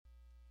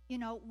You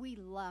know, we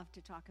love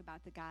to talk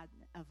about the God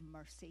of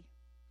mercy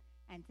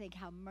and think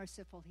how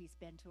merciful he's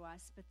been to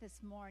us. But this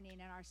morning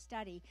in our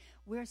study,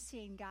 we're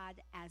seeing God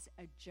as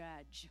a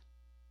judge.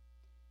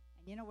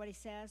 And you know what he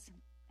says?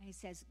 He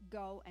says,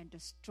 go and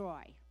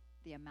destroy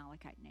the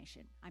Amalekite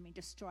nation. I mean,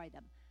 destroy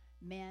them.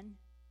 Men,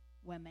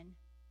 women,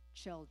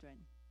 children,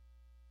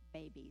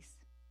 babies,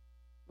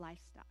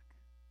 livestock.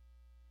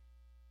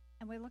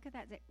 And we look at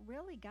that and say,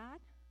 really, God?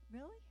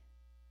 Really?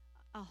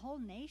 A whole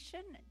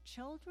nation,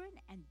 children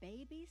and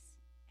babies,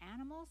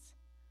 animals?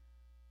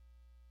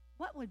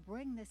 What would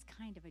bring this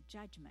kind of a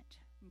judgment?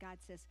 And God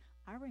says,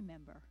 I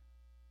remember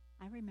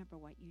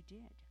what you did.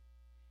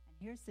 And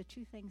here's the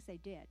two things they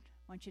did.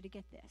 I want you to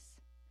get this.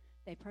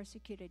 They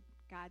persecuted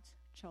God's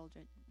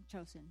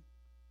chosen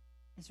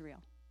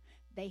Israel.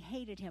 They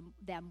hated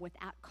them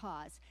without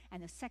cause.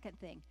 And the second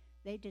thing,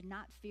 they did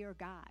not fear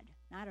God,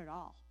 not at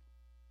all.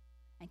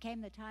 And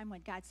came the time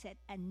when God said,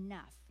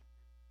 enough.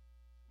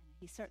 And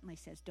he certainly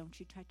says, don't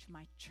you touch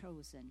my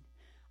chosen.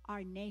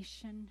 Our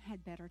nation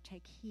had better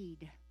take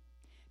heed,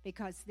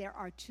 because there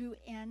are two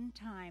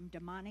end-time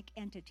demonic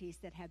entities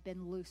that have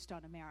been loosed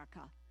on America.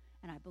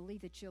 And I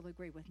believe that you'll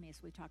agree with me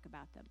as we talk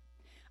about them.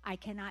 I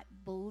cannot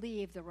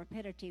believe the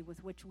rapidity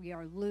with which we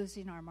are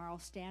losing our moral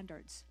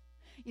standards.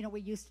 You know,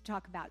 we used to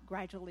talk about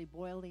gradually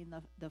boiling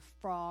the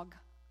frog.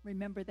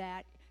 Remember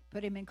that?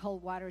 Put him in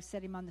cold water,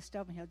 set him on the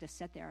stove, and he'll just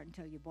sit there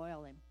until you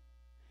boil him.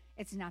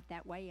 It's not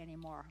that way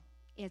anymore.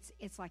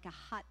 It's like a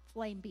hot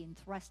flame being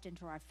thrust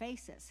into our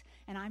faces.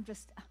 And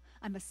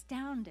I'm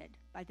astounded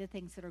by the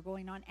things that are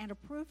going on and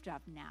approved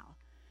of now.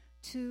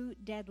 2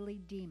 deadly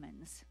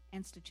demons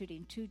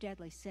instituting 2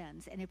 deadly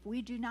sins. And if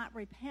we do not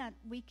repent,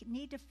 we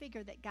need to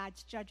figure that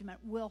God's judgment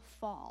will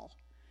fall.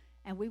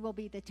 And we will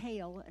be the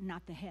tail and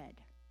not the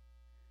head.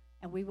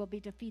 And we will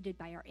be defeated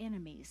by our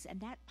enemies. And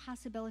that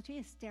possibility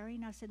is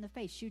staring us in the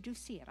face. You do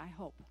see it, I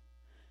hope.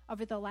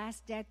 Over the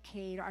last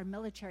decade, our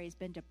military has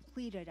been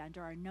depleted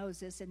under our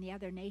noses, and the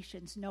other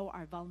nations know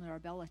our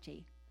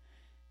vulnerability.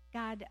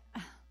 God,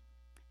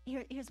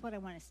 here's what I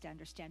want us to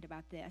understand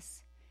about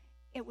this.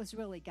 It was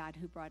really God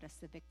who brought us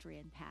the victory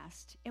in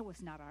past. It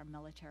was not our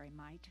military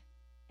might.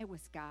 It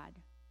was God.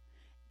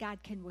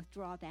 God can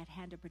withdraw that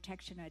hand of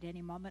protection at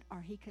any moment, or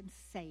he can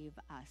save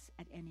us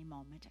at any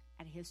moment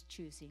at his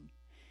choosing.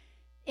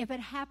 If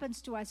it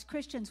happens to us,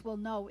 Christians will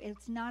know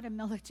it's not a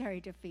military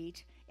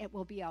defeat. It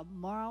will be a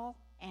moral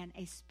and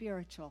a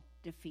spiritual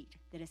defeat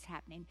that is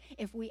happening.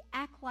 If we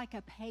act like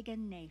a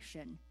pagan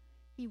nation,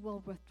 he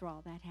will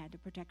withdraw that hand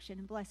of protection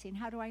and blessing.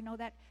 How do I know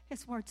that?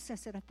 His word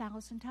says it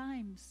 1,000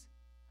 times,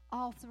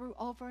 all through,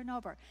 over and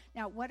over.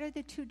 Now, what are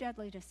the 2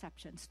 deadly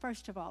deceptions?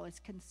 First of all, it's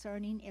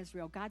concerning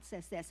Israel. God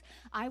says this,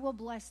 I will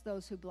bless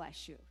those who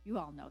bless you. You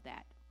all know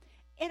that.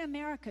 In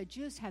America,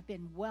 Jews have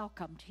been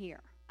welcomed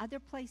here. Other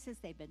places,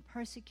 they've been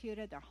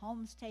persecuted, their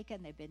homes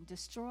taken, they've been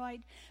destroyed,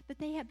 but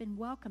they have been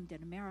welcomed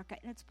in America,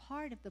 and it's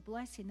part of the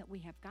blessing that we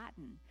have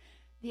gotten.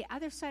 The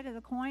other side of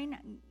the coin,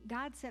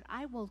 God said,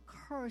 I will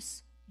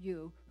curse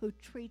you who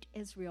treat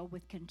Israel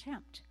with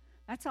contempt.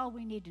 That's all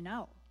we need to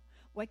know.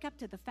 Wake up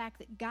to the fact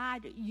that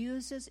God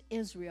uses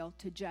Israel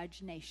to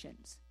judge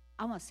nations.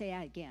 I'm going to say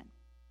that again.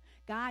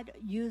 God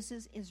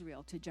uses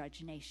Israel to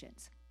judge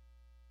nations.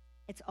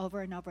 It's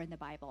over and over in the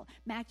Bible.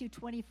 Matthew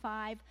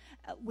 25,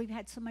 we've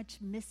had so much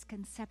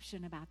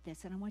misconception about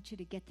this, and I want you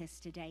to get this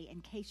today in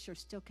case you're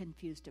still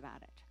confused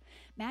about it.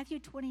 Matthew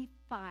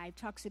 25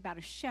 talks about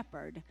a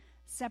shepherd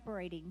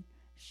separating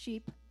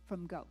sheep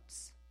from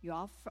goats. You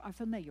all are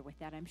familiar with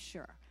that, I'm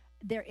sure.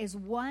 There is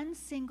one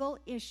single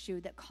issue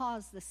that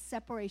caused the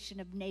separation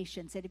of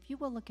nations, and if you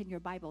will look in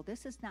your Bible,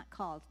 this is not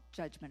called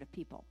judgment of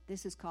people.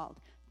 This is called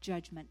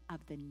judgment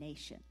of the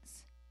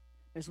nations.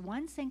 There's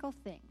one single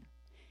thing.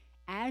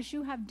 As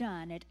you have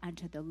done it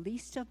unto the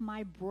least of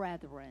my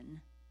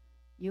brethren,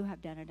 you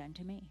have done it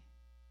unto me.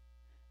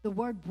 The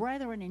word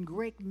brethren in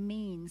Greek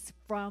means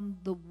from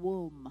the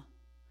womb.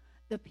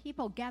 The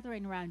people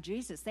gathering around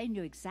Jesus, they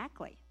knew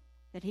exactly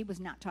that he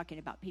was not talking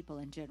about people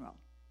in general.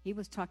 He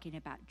was talking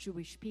about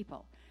Jewish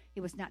people.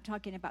 He was not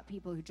talking about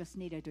people who just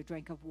needed a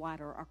drink of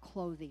water or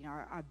clothing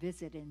or a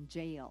visit in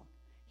jail.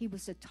 He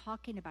was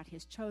talking about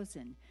his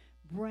chosen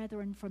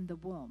brethren from the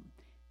womb.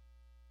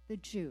 The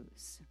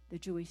Jews, the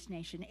Jewish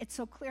nation. It's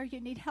so clear you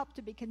need help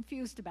to be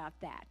confused about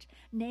that.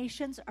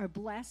 Nations are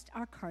blessed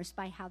or cursed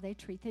by how they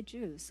treat the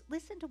Jews.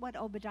 Listen to what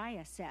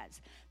Obadiah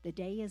says. The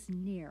day is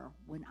near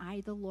when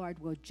I, the Lord,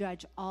 will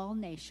judge all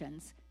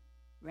nations.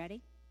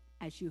 Ready?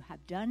 As you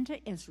have done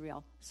to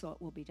Israel, so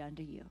it will be done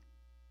to you.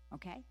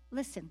 Okay?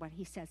 Listen what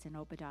he says in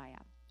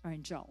Obadiah. Or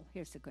in Joel,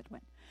 here's a good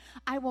one.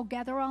 I will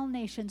gather all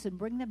nations and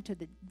bring them to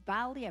the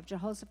valley of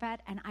Jehoshaphat,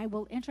 and I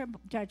will enter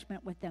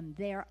judgment with them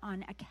there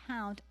on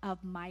account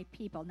of my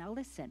people. Now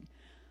listen,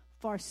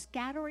 for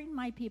scattering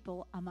my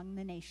people among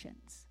the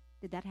nations.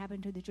 Did that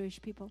happen to the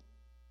Jewish people?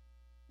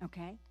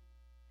 Okay.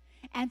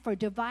 And for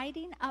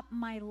dividing up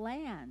my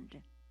land.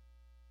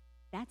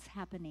 That's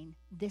happening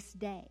this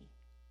day.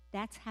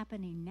 That's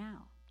happening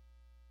now.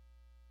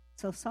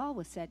 So Saul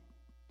was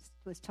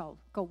told,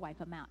 go wipe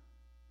them out.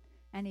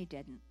 And he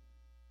didn't.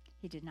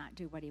 He did not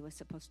do what he was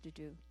supposed to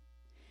do.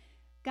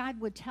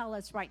 God would tell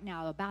us right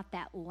now about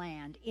that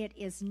land. It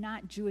is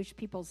not Jewish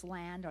people's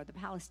land or the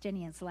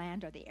Palestinians'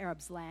 land or the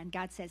Arabs' land.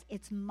 God says,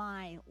 it's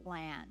my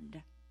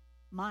land,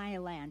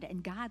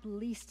 and God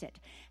leased it.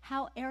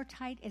 How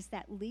airtight is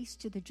that lease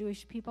to the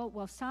Jewish people?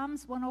 Well,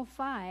 Psalms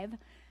 105,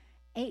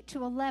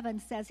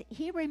 8-11 says,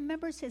 he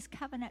remembers his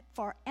covenant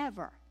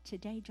forever,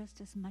 today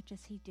just as much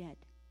as he did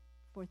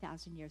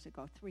 4,000 years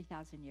ago,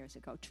 3,000 years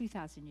ago,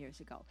 2,000 years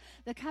ago.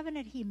 The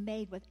covenant he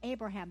made with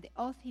Abraham, the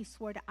oath he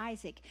swore to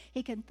Isaac,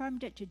 he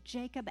confirmed it to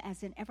Jacob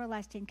as an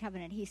everlasting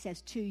covenant. He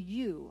says, to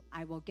you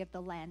I will give the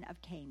land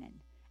of Canaan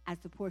as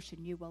the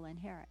portion you will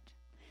inherit.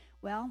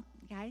 Well,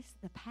 guys,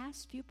 the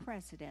past few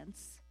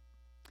presidents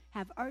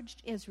have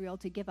urged Israel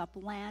to give up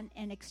land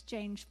in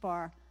exchange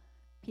for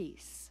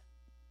peace.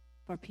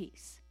 For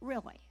peace.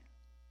 Really?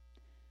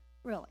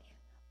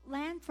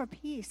 Land for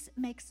peace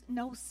makes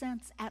no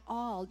sense at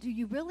all. Do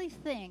you really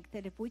think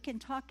that if we can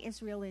talk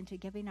Israel into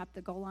giving up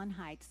the Golan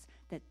Heights,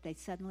 that they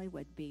suddenly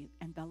would be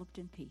enveloped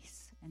in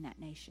peace in that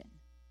nation?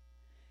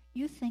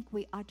 You think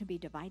we ought to be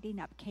dividing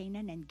up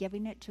Canaan and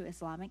giving it to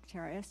Islamic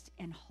terrorists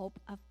in hope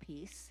of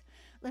peace?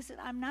 Listen,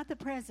 I'm not the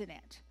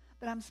president,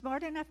 but I'm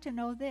smart enough to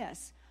know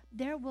this.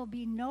 There will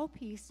be no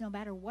peace no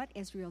matter what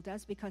Israel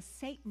does, because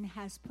Satan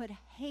has put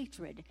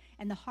hatred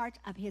in the heart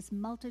of his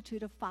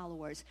multitude of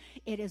followers.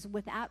 It is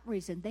without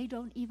reason. They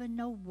don't even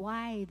know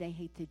why they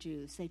hate the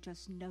Jews. They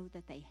just know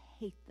that they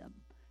hate them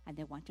and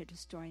they want to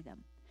destroy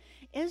them.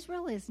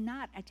 Israel is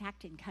not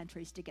attacking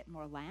countries to get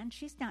more land.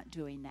 She's not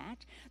doing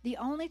that. The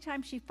only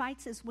time she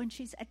fights is when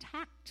she's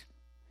attacked.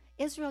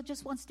 Israel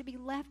just wants to be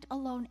left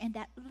alone in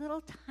that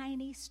little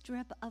tiny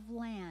strip of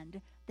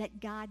land that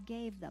God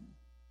gave them.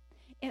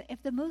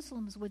 If the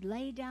Muslims would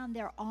lay down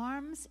their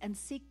arms and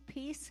seek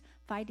peace,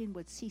 fighting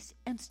would cease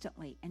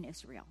instantly in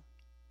Israel.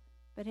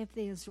 But if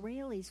the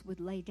Israelis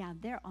would lay down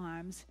their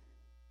arms,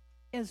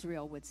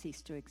 Israel would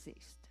cease to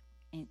exist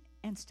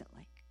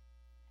instantly.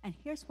 And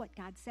here's what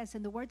God says,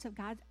 and the words of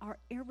God are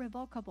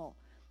irrevocable.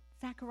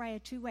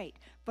 Zechariah 2:8,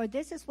 for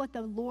this is what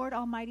the Lord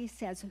Almighty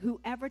says,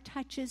 whoever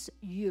touches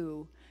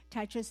you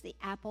touches the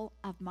apple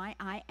of my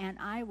eye, and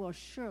I will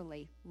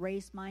surely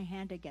raise my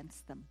hand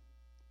against them.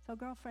 So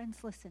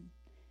girlfriends, listen.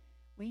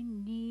 We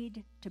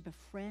need to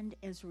befriend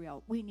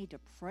Israel. We need to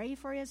pray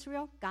for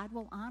Israel. God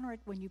will honor it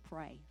when you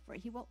pray. For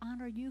he will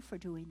honor you for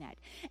doing that.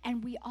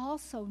 And we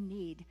also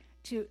need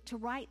to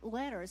write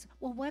letters.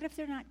 Well, what if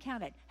they're not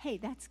counted? Hey,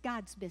 that's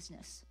God's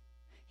business.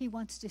 He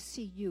wants to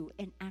see you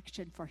in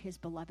action for his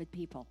beloved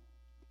people.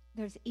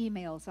 There's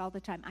emails all the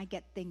time. I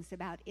get things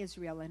about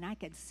Israel, and I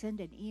can send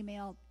an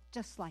email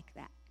just like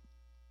that.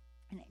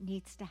 And it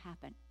needs to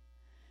happen.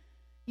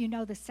 You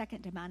know, the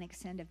second demonic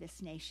sin of this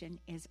nation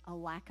is a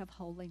lack of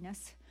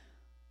holiness.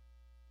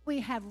 We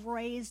have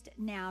raised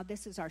now,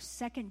 this is our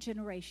second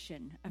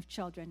generation of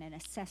children in a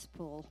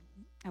cesspool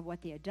of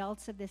what the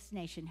adults of this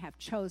nation have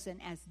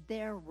chosen as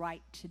their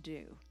right to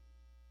do.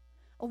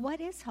 What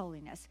is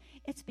holiness?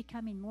 It's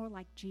becoming more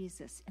like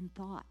Jesus in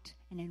thought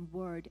and in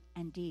word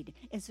and deed.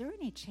 Is there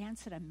any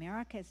chance that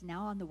America is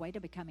now on the way to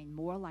becoming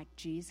more like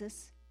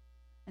Jesus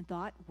in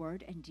thought,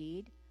 word, and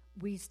deed?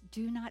 We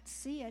do not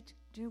see it,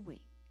 do we?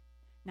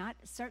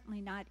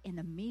 Certainly not in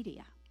the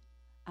media,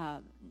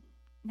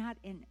 not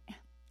in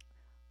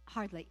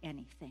hardly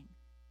anything.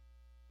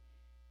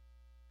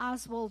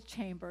 Oswald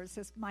Chambers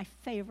is my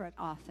favorite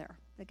author,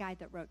 the guy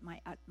that wrote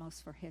My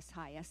Utmost for His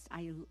Highest.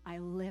 I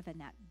live in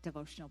that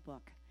devotional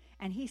book.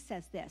 And he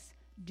says this,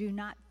 do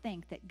not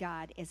think that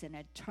God is an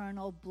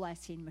eternal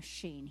blessing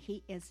machine.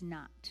 He is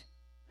not.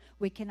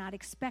 We cannot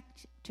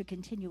expect to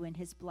continue in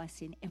his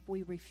blessing if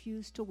we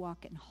refuse to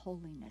walk in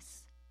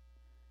holiness.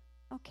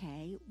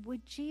 Okay,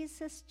 would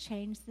Jesus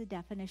change the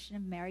definition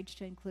of marriage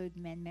to include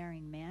men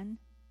marrying men?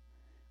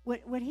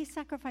 Would he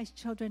sacrifice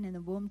children in the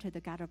womb to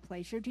the god of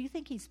pleasure? Do you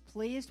think he's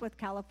pleased with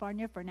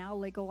California for now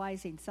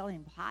legalizing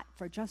selling pot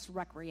for just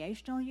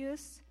recreational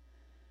use?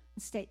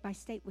 State by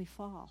state we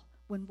fall.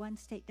 When one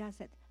state does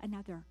it,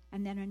 another,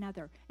 and then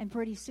another. And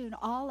pretty soon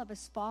all of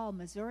us fall.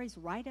 Missouri's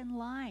right in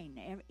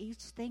line. Each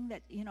thing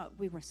that,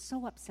 we were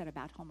so upset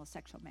about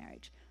homosexual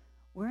marriage.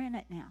 We're in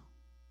it now.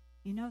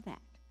 You know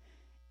that.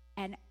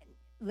 And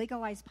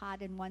legalized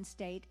pot in one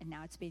state, and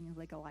now it's being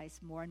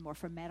legalized more and more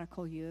for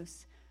medical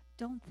use.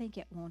 Don't think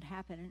it won't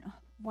happen. And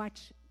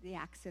watch the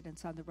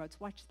accidents on the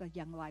roads. Watch the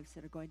young lives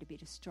that are going to be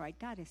destroyed.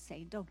 God is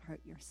saying, don't hurt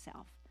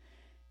yourself.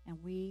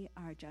 And we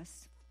are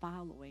just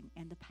following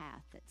in the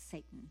path that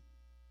Satan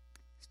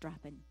is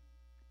dropping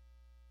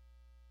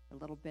a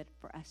little bit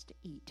for us to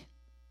eat.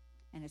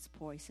 And it's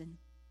poison.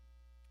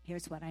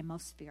 Here's what I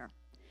most fear.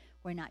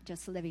 We're not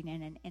just living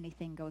in an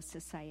anything-goes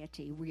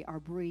society. We are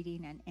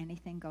breeding an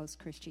anything-goes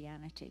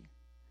Christianity.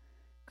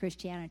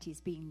 Christianity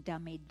is being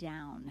dummied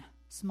down.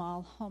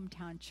 Small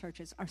hometown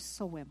churches are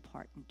so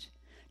important.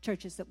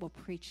 Churches that will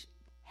preach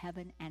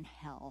heaven and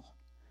hell.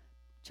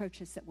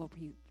 churches that will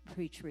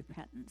preach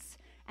repentance.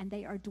 And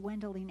they are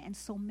dwindling, and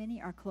so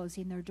many are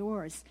closing their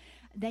doors.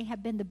 They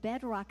have been the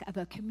bedrock of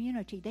a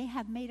community. They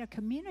have made a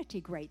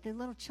community great. The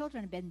little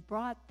children have been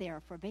brought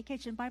there for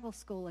Vacation Bible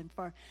School and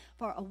for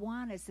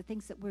Awanas, the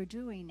things that we're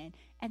doing,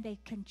 and they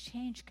can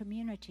change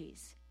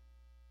communities.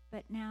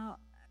 But now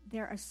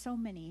there are so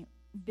many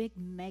big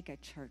mega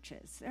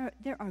churches.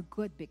 There are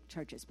good big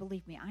churches,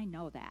 believe me, I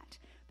know that.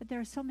 But there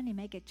are so many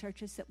mega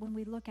churches that when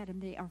we look at them,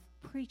 they are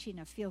preaching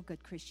a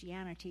feel-good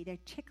Christianity. They're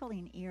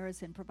tickling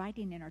ears and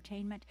providing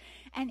entertainment.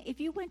 And if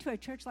you went to a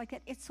church like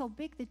that, it's so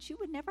big that you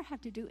would never have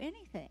to do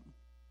anything.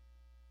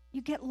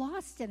 You get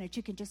lost in it.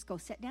 You can just go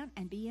sit down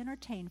and be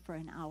entertained for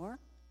an hour,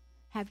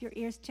 have your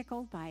ears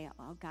tickled by,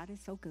 oh, God is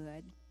so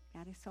good,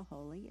 God is so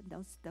holy, and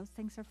those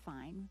things are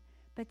fine.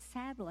 But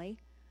sadly,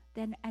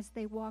 then as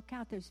they walk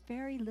out, there's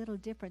very little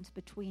difference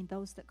between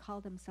those that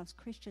call themselves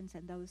Christians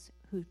and those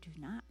who do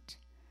not.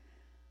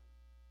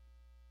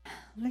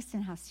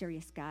 Listen how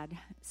serious God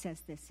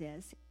says this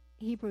is.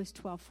 Hebrews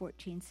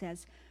 12:14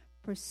 says,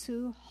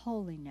 pursue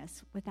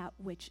holiness without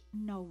which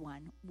no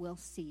one will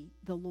see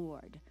the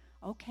Lord.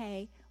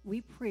 Okay,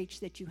 we preach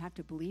that you have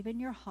to believe in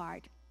your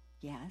heart.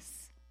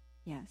 Yes.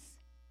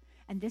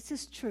 And this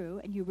is true,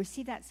 and you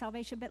receive that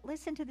salvation. But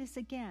listen to this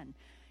again.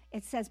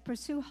 It says,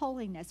 pursue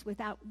holiness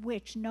without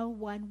which no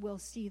one will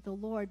see the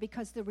Lord,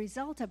 because the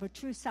result of a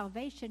true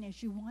salvation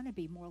is you want to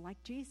be more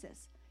like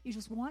Jesus. You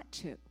just want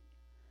to.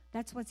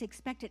 That's what's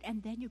expected.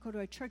 And then you go to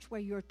a church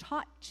where you're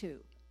taught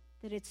to,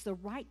 that it's the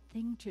right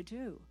thing to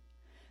do.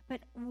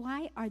 But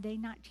why are they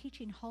not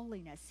teaching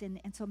holiness in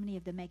so many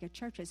of the mega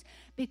churches?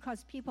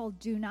 Because people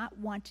do not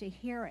want to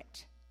hear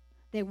it.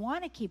 They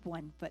want to keep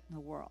one foot in the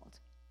world.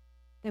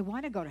 They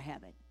want to go to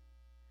heaven.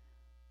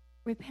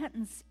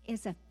 Repentance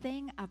is a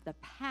thing of the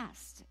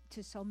past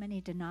to so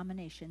many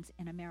denominations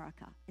in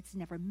America. It's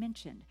never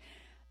mentioned.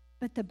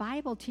 But the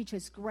Bible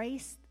teaches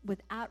grace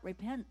without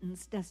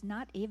repentance does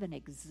not even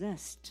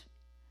exist.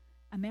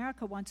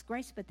 America wants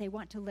grace, but they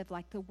want to live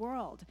like the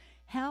world.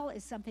 Hell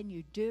is something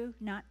you do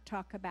not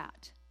talk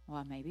about.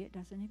 Well, maybe it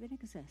doesn't even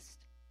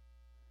exist.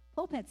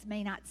 Pulpits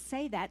may not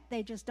say that.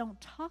 They just don't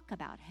talk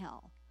about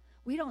hell.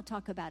 We don't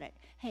talk about it.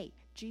 Hey,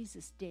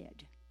 Jesus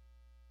did.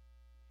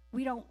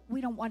 We don't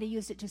want to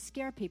use it to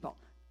scare people.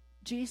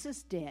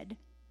 Jesus did.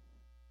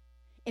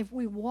 If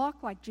we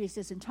walk like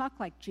Jesus and talk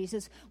like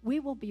Jesus, we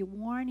will be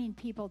warning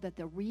people that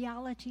the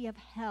reality of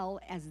hell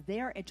as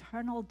their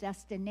eternal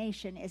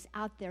destination is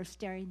out there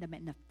staring them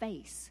in the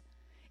face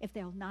if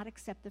they'll not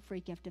accept the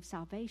free gift of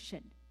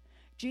salvation.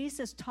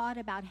 Jesus taught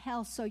about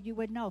hell so you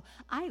would know,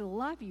 I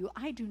love you.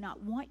 I do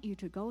not want you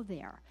to go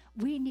there.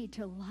 We need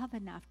to love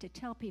enough to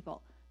tell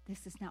people,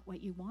 this is not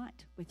what you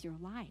want with your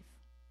life.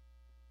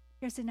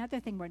 Here's another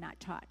thing we're not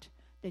taught.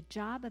 The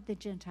job of the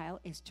Gentile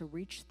is to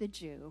reach the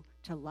Jew,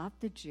 to love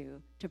the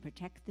Jew, to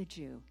protect the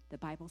Jew. The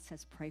Bible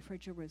says, pray for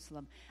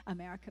Jerusalem.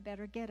 America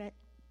better get it.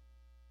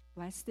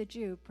 Bless the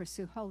Jew,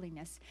 pursue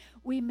holiness.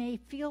 We may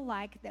feel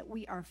like that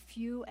we are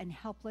few and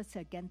helpless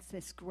against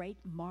this great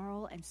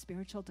moral and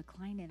spiritual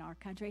decline in our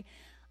country.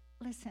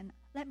 Listen,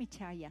 let me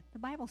tell you, the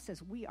Bible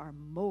says we are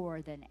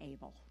more than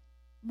able,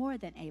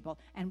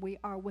 and we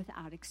are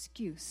without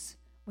excuse.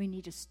 We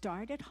need to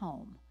start at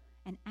home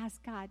and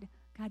ask God,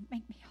 God,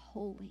 make me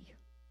holy.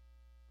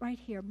 Right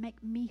here,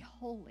 make me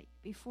holy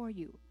before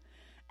you.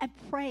 And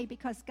pray,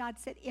 because God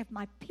said, if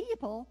my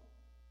people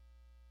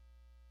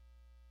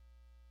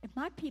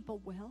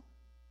will,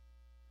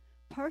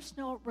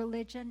 personal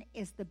religion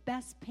is the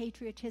best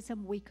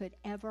patriotism we could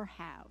ever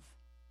have.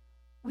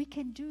 We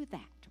can do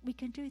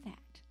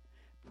that.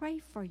 Pray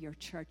for your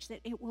church, that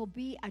it will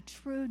be a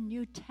true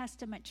New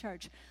Testament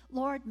church.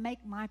 Lord,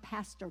 make my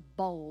pastor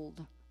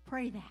bold.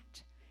 Pray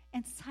that.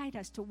 Incite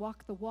us to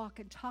walk the walk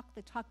and talk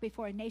the talk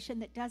before a nation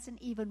that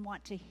doesn't even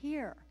want to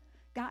hear.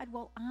 God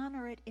will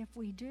honor it if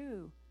we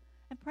do.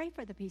 And pray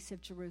for the peace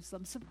of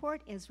Jerusalem.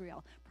 Support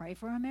Israel. Pray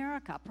for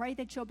America. Pray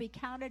that you'll be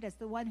counted as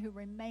the one who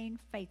remained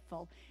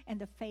faithful in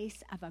the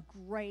face of a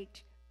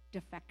great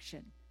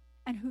defection.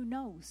 And who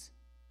knows?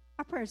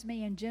 Our prayers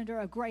may engender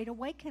a great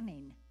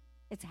awakening.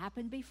 It's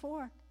happened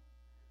before.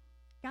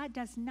 God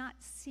does not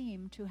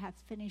seem to have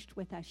finished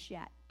with us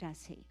yet,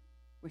 does he?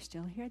 We're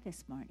still here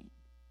this morning.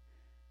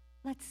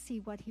 Let's see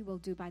what he will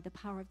do by the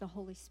power of the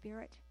Holy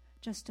Spirit.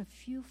 Just a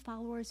few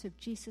followers of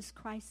Jesus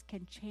Christ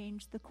can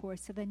change the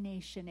course of a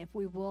nation if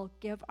we will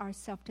give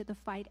ourselves to the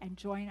fight and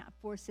join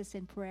forces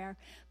in prayer,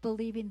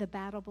 believing the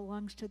battle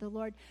belongs to the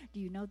Lord.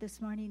 Do you know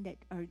this morning that,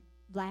 or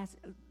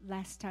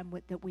last time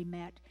that we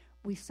met,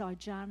 we saw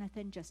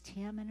Jonathan, just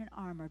him and an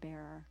armor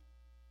bearer,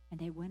 and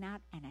they went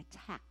out and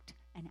attacked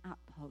an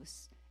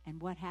outpost.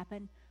 And what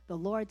happened? The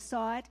Lord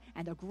saw it,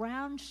 and the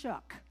ground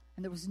shook,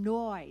 and there was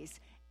noise.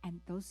 And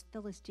those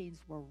Philistines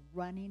were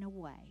running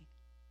away.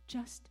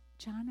 Just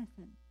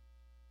Jonathan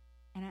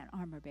and an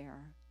armor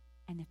bearer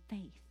and the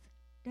faith.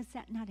 Does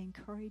that not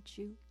encourage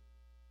you?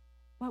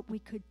 What we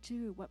could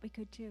do.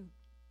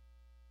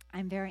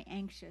 I'm very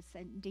anxious,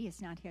 and Dee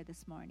is not here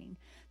this morning,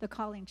 the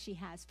calling she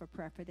has for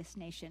prayer for this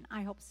nation.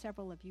 I hope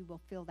several of you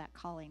will feel that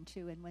calling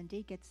too, and when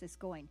Dee gets this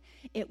going,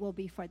 it will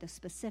be for the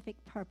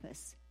specific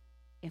purpose,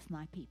 if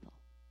my people.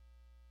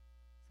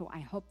 So I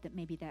hope that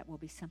maybe that will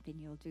be something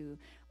you'll do.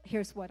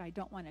 Here's what I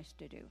don't want us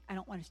to do. I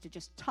don't want us to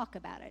just talk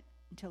about it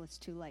until it's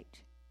too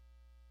late.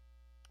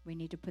 We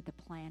need to put the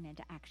plan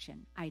into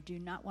action. I do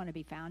not want to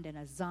be found in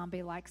a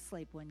zombie-like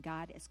sleep when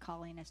God is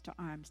calling us to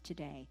arms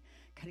today.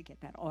 Got to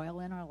get that oil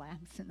in our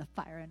lamps and the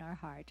fire in our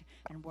heart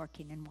and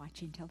working and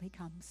watching till he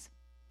comes.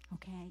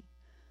 Okay?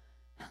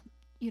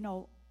 You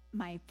know,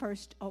 my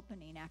first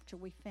opening after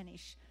we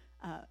finish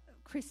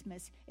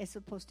Christmas is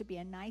supposed to be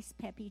a nice,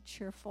 peppy,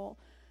 cheerful,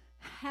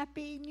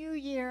 Happy New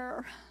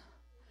Year.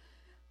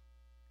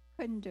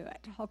 Couldn't do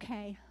it,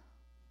 okay?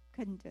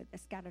 Couldn't do it.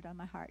 It's got it on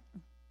my heart.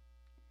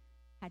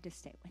 Had to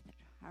stay with it.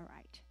 All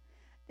right.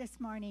 This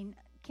morning,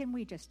 can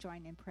we just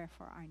join in prayer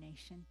for our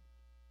nation?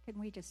 Can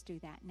we just do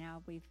that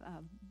now? We've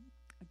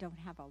don't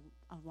have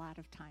a lot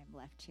of time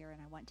left here,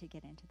 and I want to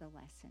get into the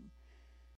lesson.